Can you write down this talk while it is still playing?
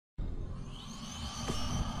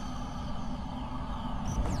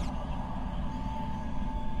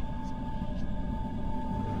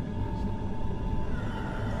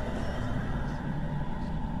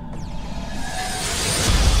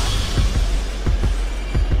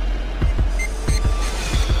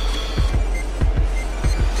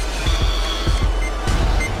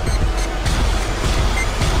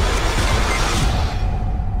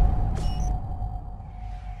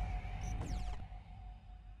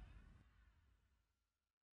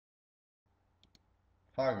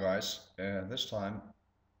Hi guys, this time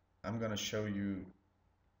I'm gonna show you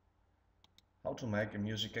how to make a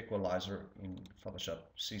music equalizer in Photoshop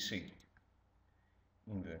CC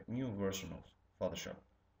in the new version of Photoshop.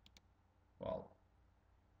 Well,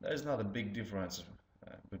 there is not a big difference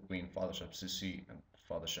between Photoshop CC and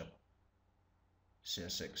Photoshop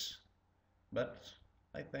CS6, but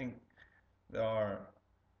I think there are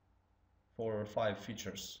 4 or 5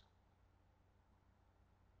 features,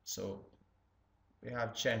 so we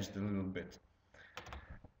have changed a little bit.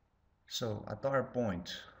 So at our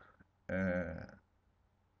point, uh,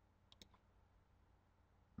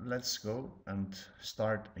 let's go and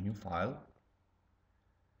start a new file.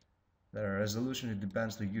 The resolution, it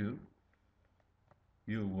depends to you.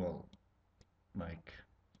 You will make.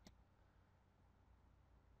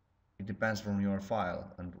 It depends from your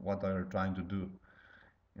file and what are you trying to do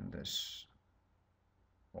in this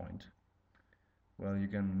point. Well, you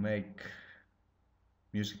can make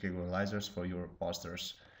music equalizers for your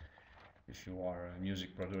posters if you are a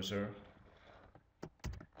music producer,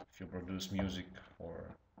 if you produce music for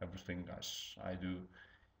everything as I do,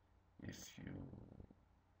 if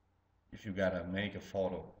you gotta make a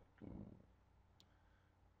photo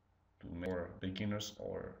to make for beginners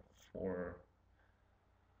or for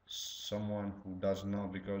someone who doesn't know,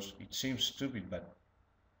 because it seems stupid but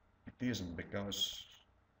it isn't, because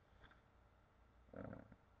uh,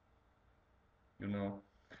 you know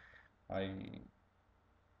I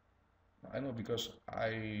I know because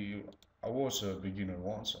I was a beginner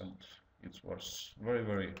once, and it was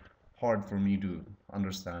very hard for me to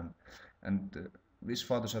understand. And this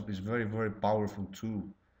Photoshop is very powerful tool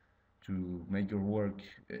to make your work,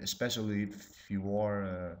 especially if you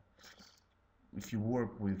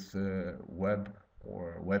work with web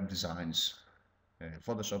or web designs.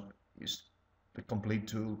 Photoshop is the complete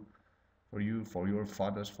tool for you, for your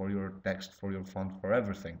photos, for your text, for your font, for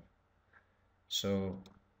everything. So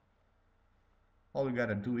all you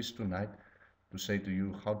gotta do is tonight to say to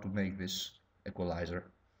you how to make this equalizer.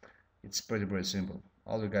 It's pretty simple.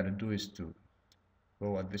 All you gotta do is to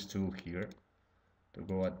go at this tool here, to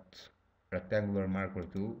go at rectangular marker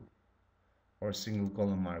tool or single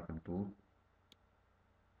column marker tool.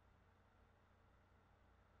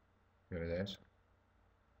 Here it is.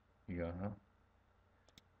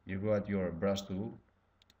 You go at your brush tool,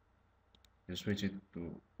 you switch it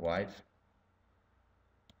to white.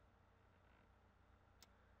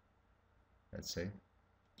 Let's say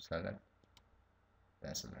select,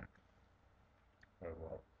 select. Very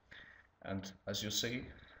well. And as you see,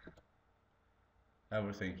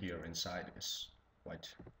 everything here inside is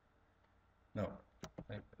white. No,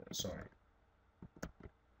 sorry.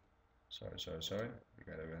 Sorry. You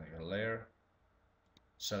gotta make a layer,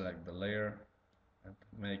 select the layer, and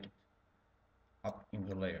make it up in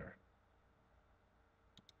the layer.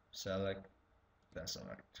 Select,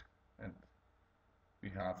 deselect, and we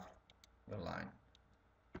have the line.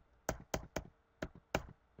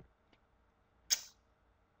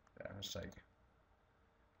 Yeah, mistake.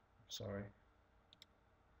 Sorry.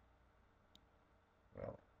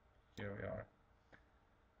 Well, here we are.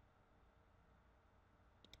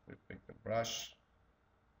 We pick the brush,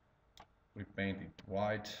 we paint it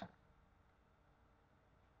white.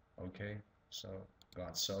 Okay, so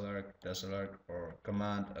got select, deselect, or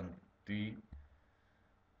Command and D,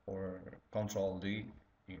 or Control D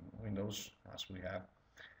in Windows, as we have.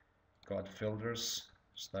 Got filters,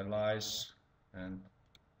 stylize, and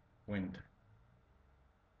wind.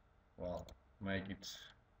 Well, make it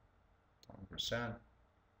 100%.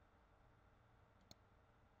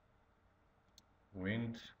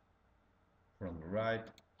 Wind from the right.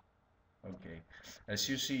 Okay, as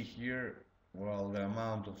you see here, well, the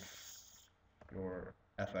amount of your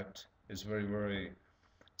effect is very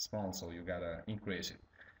small, so you gotta increase it.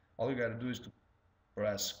 All you gotta do is to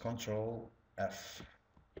press Ctrl F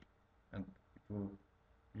and it will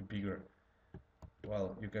be bigger.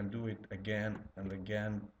 Well, you can do it again and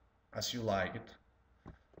again as you like it,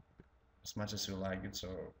 as much as you like it. So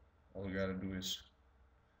all you gotta do is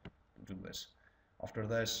do this. After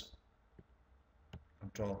this,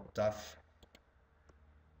 Ctrl F,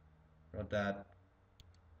 rotate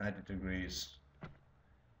 90 degrees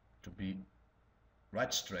to be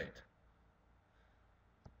right straight.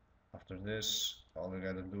 After this, all you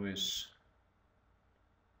gotta do is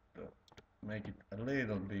to make it a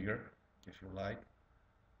little bigger, if you like.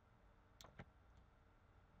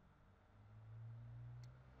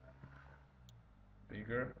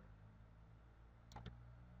 Bigger.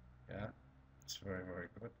 Yeah, it's very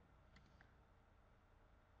good.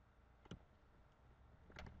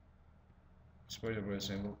 It's very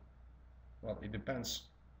simple. Well, it depends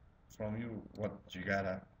from you what you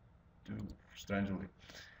gotta do strangely.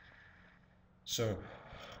 So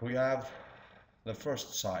we have the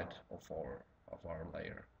first side of our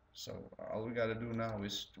layer. So all we gotta do now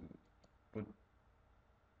is to put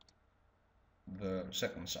the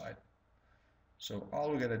second side. So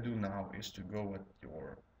all we gotta do now is to go at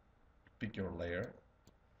your pick your layer,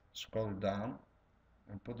 scroll it down,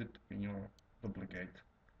 and put it in your duplicate,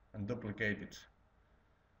 and duplicate it.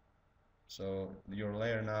 So your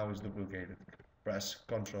layer now is duplicated. Press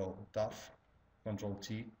Ctrl Tough, Ctrl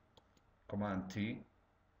T, Command T,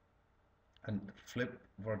 and flip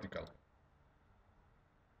vertical.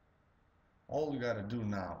 All you gotta do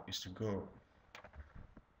now is to go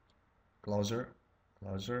closer,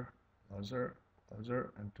 closer, closer,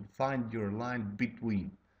 closer, and to find your line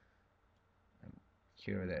between. And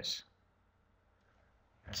here it is.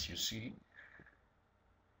 As you see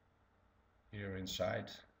here inside,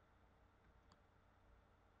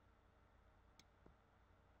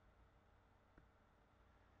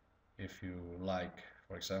 if you like,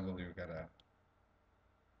 for example, you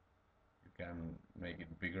can make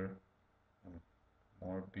it bigger and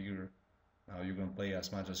more bigger. Now you can play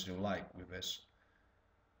as much as you like with this,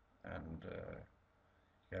 and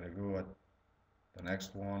you gotta go at the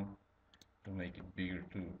next one to make it bigger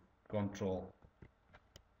too. Control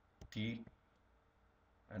T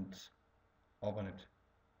and open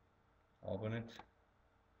it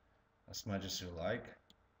as much as you like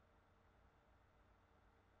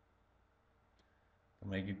to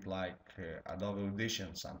make it like Adobe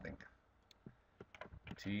Audition something.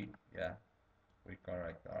 T, yeah, we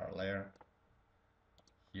correct our layer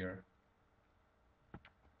here,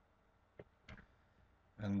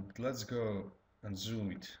 and let's go and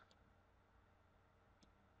zoom it.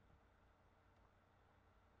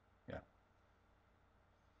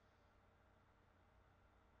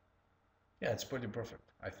 Yeah, it's pretty perfect.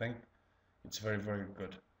 I think it's very, very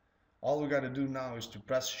good. All we gotta do now is to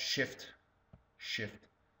press Shift,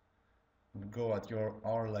 and go at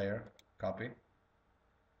our layer, copy,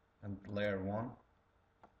 and layer 1,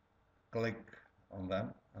 click on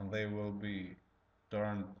them, and they will be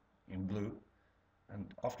turned in blue.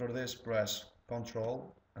 And after this, press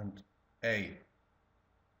Ctrl and A.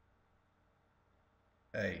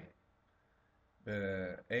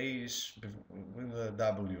 The A is with the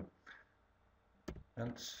W.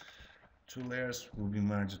 And two layers will be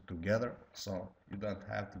merged together, so you don't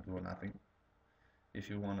have to do nothing. If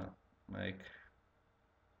you want to make,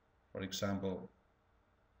 for example,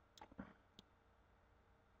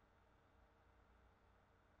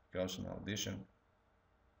 goes in Audition,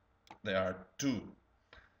 there are two.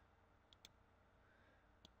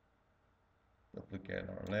 Duplicate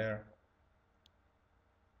our layer,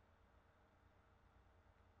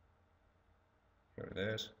 here it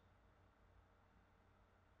is.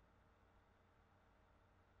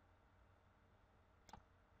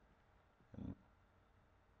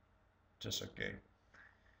 Just okay.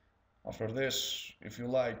 After this, if you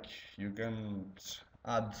like, you can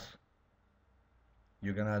add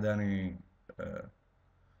any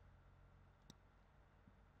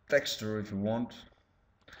texture if you want.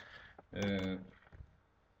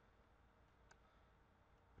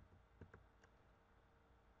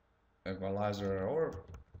 Equalizer, or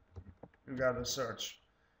you gotta search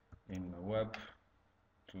in the web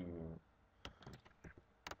to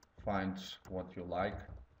find what you like.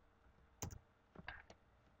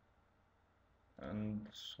 And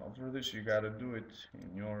after this, you gotta do it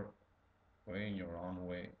in your way, in your own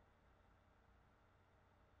way.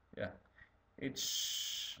 Yeah,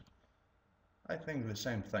 it's, I think, the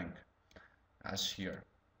same thing as here.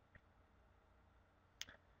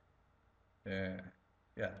 Yeah,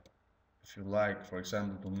 if you like, for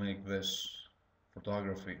example, to make this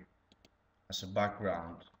photography as a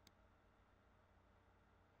background,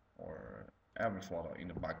 or every photo in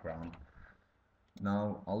the background,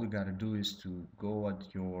 now all you gotta do is to go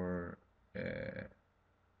at your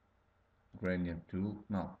gradient tool.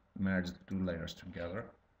 Now merge the two layers together,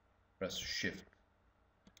 press Shift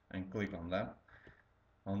and click on them.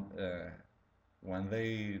 When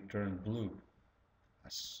they turn blue,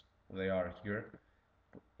 as they are here,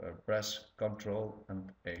 press Ctrl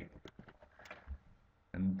and A.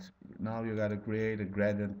 And now you gotta create a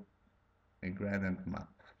gradient map,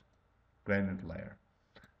 gradient layer.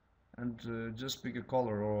 And just pick a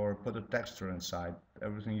color or put a texture inside,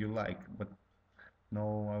 everything you like. But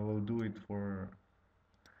no, I will do it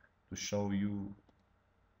to show you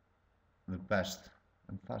the best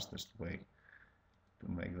and fastest way to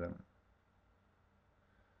make them.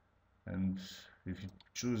 And if you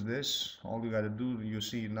choose this, all you gotta do, you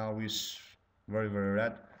see now is very, very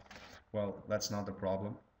red. Well, that's not a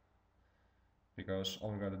problem. because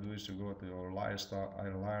all you gotta do is to go to your layer style,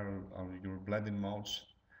 layer on your blending modes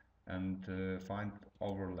and find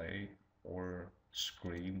overlay or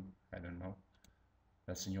screen, I don't know,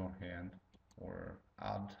 that's in your hand, or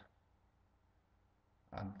add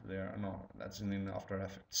there, no, that's in After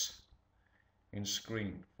Effects, in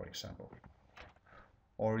screen for example.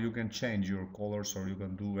 Or you can change your colors, or you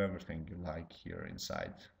can do everything you like here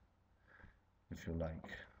inside if you like.